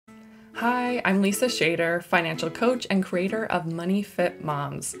Hi, I'm Lisa Shader, financial coach and creator of Money Fit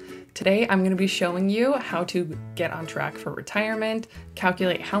Moms. Today I'm going to be showing you how to get on track for retirement,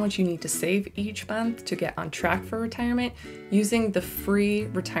 calculate how much you need to save each month to get on track for retirement using the free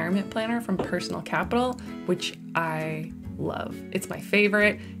retirement planner from Personal Capital, which I love. It's my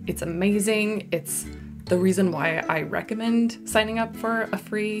favorite. It's amazing. It's the reason why I recommend signing up for a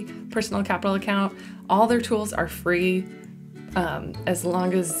free Personal Capital account. All their tools are free. As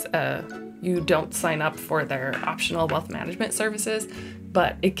long as you don't sign up for their optional wealth management services,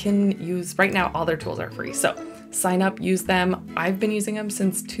 but it can use, right now all their tools are free. So sign up, use them. I've been using them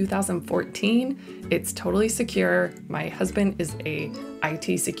since 2014. It's totally secure. My husband is a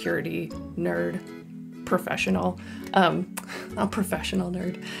IT security nerd, professional, a professional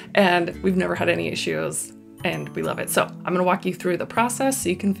nerd, and we've never had any issues and we love it. So I'm gonna walk you through the process so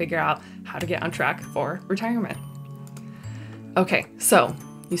you can figure out how to get on track for retirement. Okay, so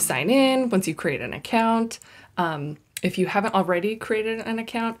you sign in once you create an account. If you haven't already created an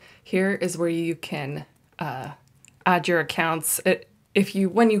account, here is where you can add your accounts.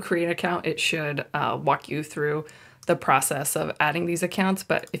 When you create an account, it should walk you through the process of adding these accounts.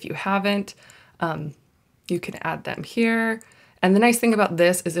 But if you haven't, you can add them here. And the nice thing about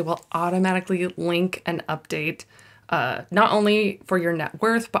this is it will automatically link and update not only for your net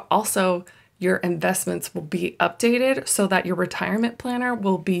worth, but also your investments will be updated so that your retirement planner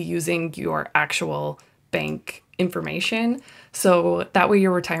will be using your actual bank information. So that way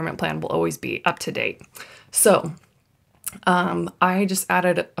your retirement plan will always be up to date. So I just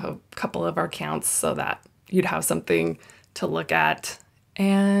added a couple of our accounts so that you'd have something to look at.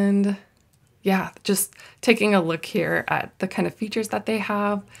 And yeah, just taking a look here at the kind of features that they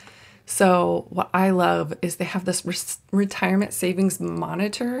have. So what I love is they have this retirement savings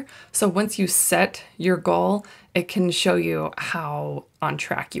monitor. So once you set your goal, it can show you how on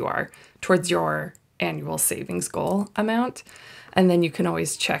track you are towards your annual savings goal amount. And then you can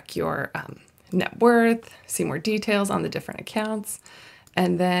always check your net worth, see more details on the different accounts.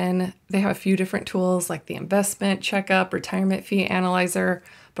 And then they have a few different tools like the investment checkup, retirement fee analyzer.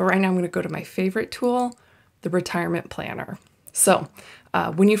 But right now I'm going to go to my favorite tool, the retirement planner. So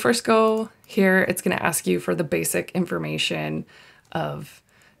when you first go here, it's going to ask you for the basic information of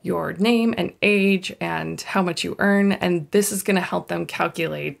your name and age and how much you earn. And this is going to help them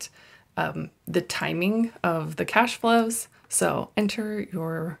calculate the timing of the cash flows. So enter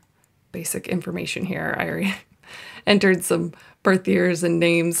your basic information here. I already entered some birth years and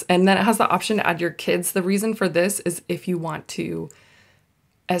names, and then it has the option to add your kids. The reason for this is if you want to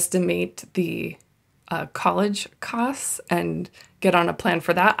estimate the college costs and get on a plan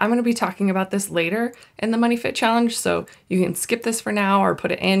for that. I'm going to be talking about this later in the Money Fit Challenge, so you can skip this for now or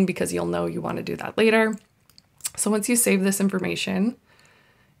put it in because you'll know you want to do that later. So once you save this information,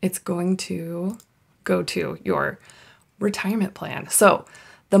 it's going to go to your retirement plan. So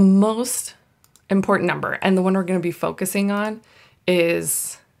the most important number, and the one we're going to be focusing on,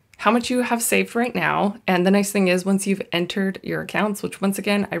 is how much you have saved right now. And the nice thing is once you've entered your accounts, which once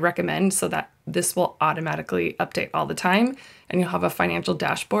again, I recommend so that this will automatically update all the time and you'll have a financial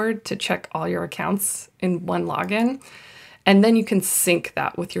dashboard to check all your accounts in one login. And then you can sync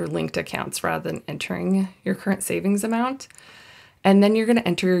that with your linked accounts rather than entering your current savings amount. And then you're going to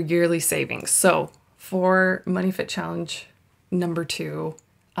enter your yearly savings. So for Money Fit Challenge number 2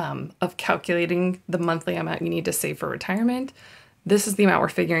 of calculating the monthly amount you need to save for retirement, this is the amount we're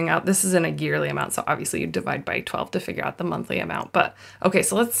figuring out. This isn't a yearly amount, so obviously you divide by 12 to figure out the monthly amount. But okay,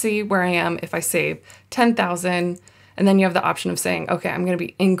 so let's see where I am if I save 10,000, and then you have the option of saying, okay, I'm going to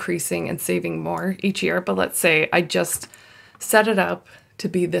be increasing and saving more each year. But let's say I just set it up to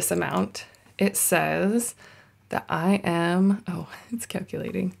be this amount. It says that I am, oh, it's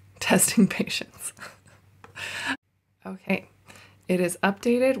calculating, testing patience. Okay, it is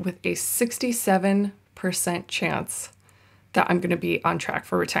updated with a 67% chance that I'm going to be on track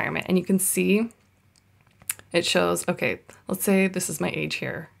for retirement. And you can see it shows, okay, let's say this is my age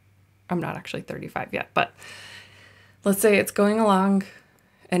here. I'm not actually 35 yet, but let's say it's going along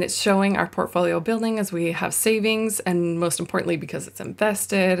and it's showing our portfolio building as we have savings. And most importantly, because it's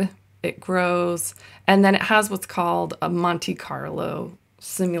invested, it grows. And then it has what's called a Monte Carlo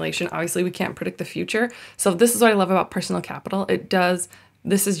simulation. Obviously, we can't predict the future. So this is what I love about Personal Capital.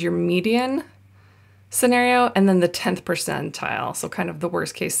 This is your median scenario and then the 10th percentile, so kind of the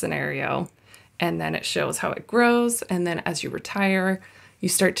worst case scenario. And then it shows how it grows, and then as you retire you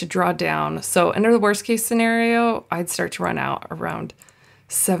start to draw down. So under the worst case scenario, I'd start to run out around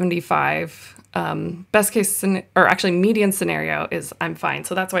 75. Best case or actually median scenario is I'm fine.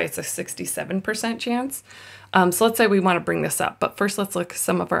 So that's why it's a 67% chance. So let's say we want to bring this up, but first let's look at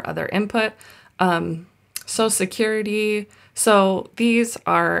some of our other input. Social Security. So these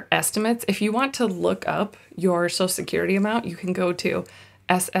are estimates. If you want to look up your Social Security amount, you can go to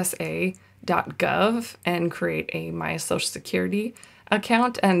ssa.gov and create a My Social Security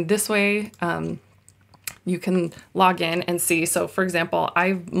account. And this way, you can log in and see. So for example,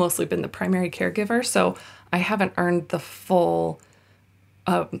 I've mostly been the primary caregiver, so I haven't earned the full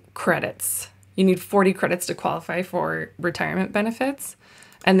credits. You need 40 credits to qualify for retirement benefits,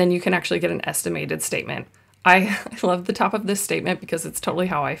 and then you can actually get an estimated statement. I love the top of this statement because it's totally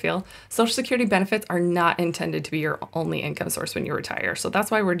how I feel. Social Security benefits are not intended to be your only income source when you retire. So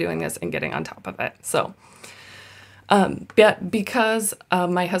that's why we're doing this and getting on top of it. So but because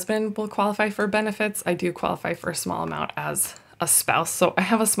my husband will qualify for benefits, I do qualify for a small amount as a spouse. So I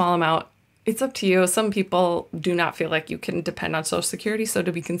have a small amount. It's up to you. Some people do not feel like you can depend on Social Security. So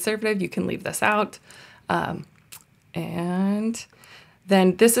to be conservative, you can leave this out. And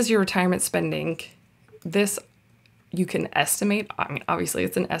then this is your retirement spending. This you can estimate. I mean, obviously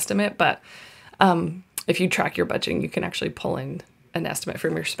it's an estimate, but if you track your budgeting, you can actually pull in an estimate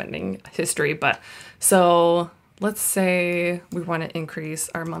from your spending history. But so let's say we want to increase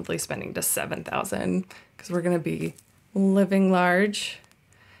our monthly spending to $7,000 because we're going to be living large.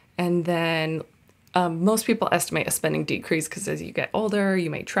 And then most people estimate a spending decrease because as you get older, you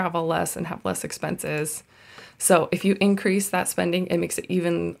may travel less and have less expenses. So if you increase that spending, it makes it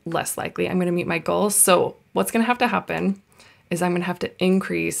even less likely I'm going to meet my goals. So what's going to happen is I'm going to have to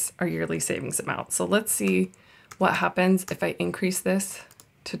increase our yearly savings amount. So let's see what happens if I increase this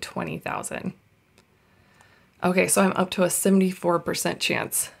to $20,000. Okay, so I'm up to a 74%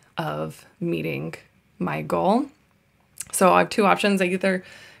 chance of meeting my goal. So I have two options. I either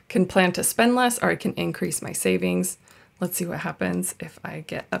can plan to spend less or I can increase my savings. Let's see what happens if I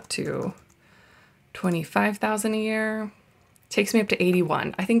get up to $25,000 a year. Takes me up to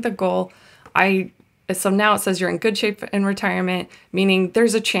 81. I think the goal, so now it says you're in good shape in retirement, meaning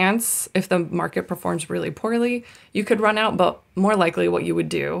there's a chance if the market performs really poorly, you could run out, but more likely what you would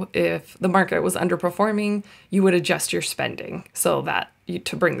do if the market was underperforming, you would adjust your spending so that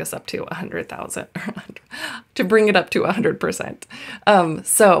to bring this up to 100,000, to bring it up to 100%.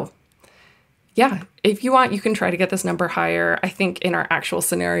 So yeah, if you want, you can try to get this number higher. I think in our actual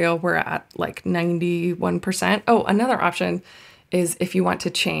scenario, we're at like 91%. Oh, another option is if you want to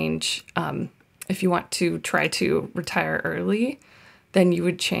change, if you want to try to retire early, then you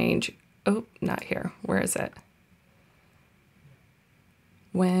would change, oh, not here. Where is it?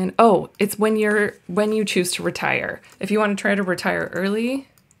 It's when you choose to retire. If you want to try to retire early,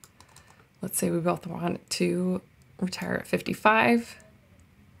 let's say we both want to retire at 55.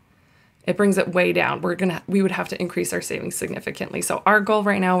 It brings it way down. We would have to increase our savings significantly. So our goal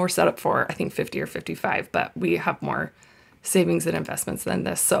right now, we're set up for, I think 50 or 55, but we have more savings and investments than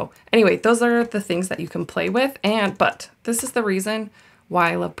this. So anyway, those are the things that you can play with. But this is the reason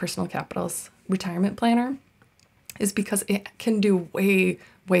why I love Personal Capital's retirement planner, is because it can do way,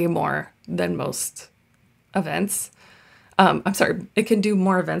 way more than most events. It can do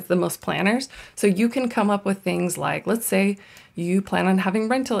more events than most planners. So you can come up with things like, let's say you plan on having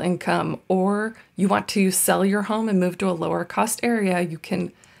rental income, or you want to sell your home and move to a lower cost area. You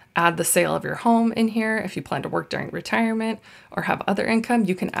can add the sale of your home in here. If you plan to work during retirement or have other income,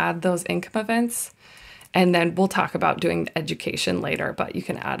 you can add those income events. And then we'll talk about doing education later, but you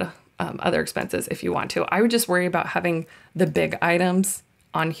can add other expenses if you want to. I would just worry about having the big items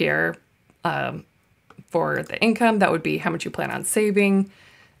on here for the income. That would be how much you plan on saving,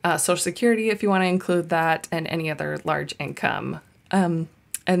 Social Security if you want to include that, and any other large income. And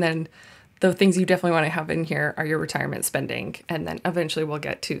then the things you definitely want to have in here are your retirement spending. And then eventually we'll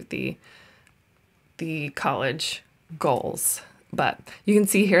get to the college goals. But you can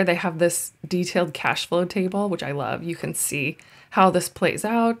see here they have this detailed cash flow table, which I love. You can see how this plays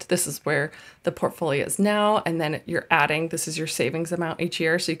out. This is where the portfolio is now. And then you're adding, this is your savings amount each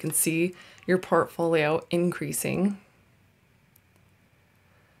year. So you can see your portfolio increasing,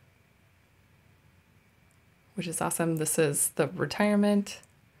 which is awesome. This is the retirement.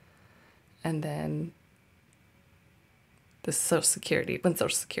 And then the Social Security, when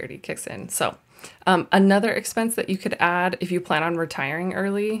Social Security kicks in. So another expense that you could add if you plan on retiring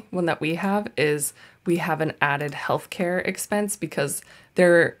early, one that we have, is we have an added healthcare expense, because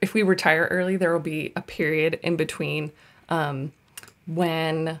if we retire early, there will be a period in between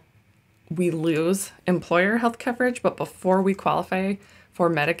when we lose employer health coverage, but before we qualify for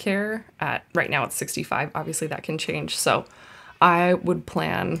Medicare right now it's 65. Obviously that can change. So I would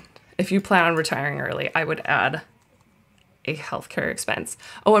plan, if you plan on retiring early, I would add a healthcare expense.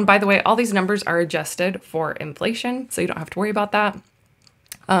 Oh, and by the way, all these numbers are adjusted for inflation, so you don't have to worry about that.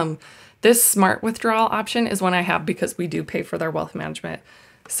 This smart withdrawal option is one I have because we do pay for their wealth management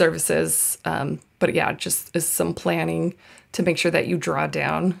services. But yeah, just is some planning to make sure that you draw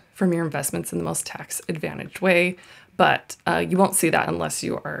down from your investments in the most tax advantaged way. But you won't see that unless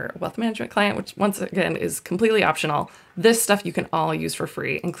you are a wealth management client, which once again is completely optional. This stuff you can all use for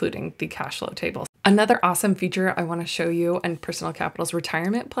free, including the cash flow tables. Another awesome feature I want to show you in Personal Capital's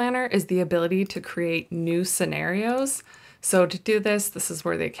retirement planner is the ability to create new scenarios. So to do this, this is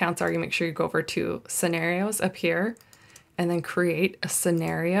where the accounts are. You make sure you go over to scenarios up here and then create a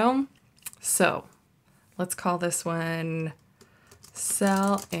scenario. So let's call this one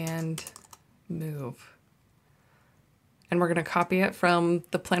sell and move. And we're going to copy it from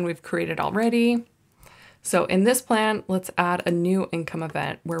the plan we've created already. So in this plan, let's add a new income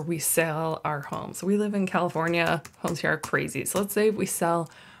event where we sell our home. So we live in California, homes here are crazy. So let's say we sell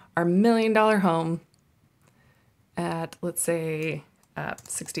our $1 million home at, let's say,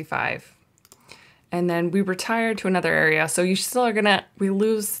 65. And then we retire to another area. So you still are gonna, we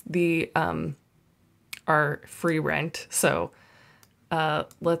lose the, our free rent. So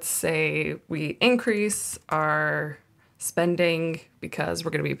let's say we increase our spending because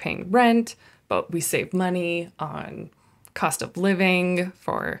we're gonna be paying rent, but we save money on cost of living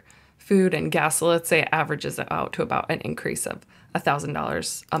for food and gas. So let's say it averages it out to about an increase of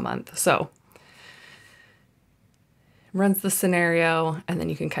 $1,000 a month. So runs the scenario, and then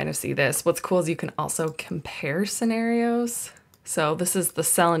you can kind of see this. What's cool is you can also compare scenarios. So this is the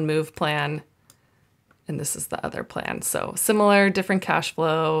sell and move plan, and this is the other plan. So similar, different cash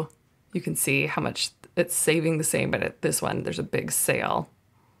flow. You can see how much it's saving the same, but at this one, there's a big sale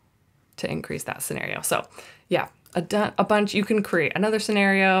to increase that scenario. So yeah, a bunch. You can create another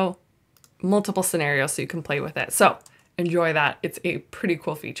scenario, multiple scenarios, so you can play with it. So enjoy that. It's a pretty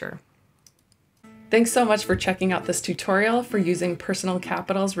cool feature. Thanks so much for checking out this tutorial for using Personal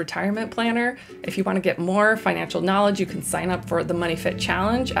Capital's retirement planner. If you want to get more financial knowledge, you can sign up for the MoneyFit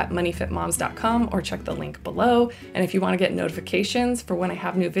Challenge at moneyfitmoms.com or check the link below. And if you want to get notifications for when I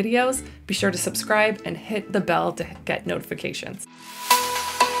have new videos, be sure to subscribe and hit the bell to get notifications.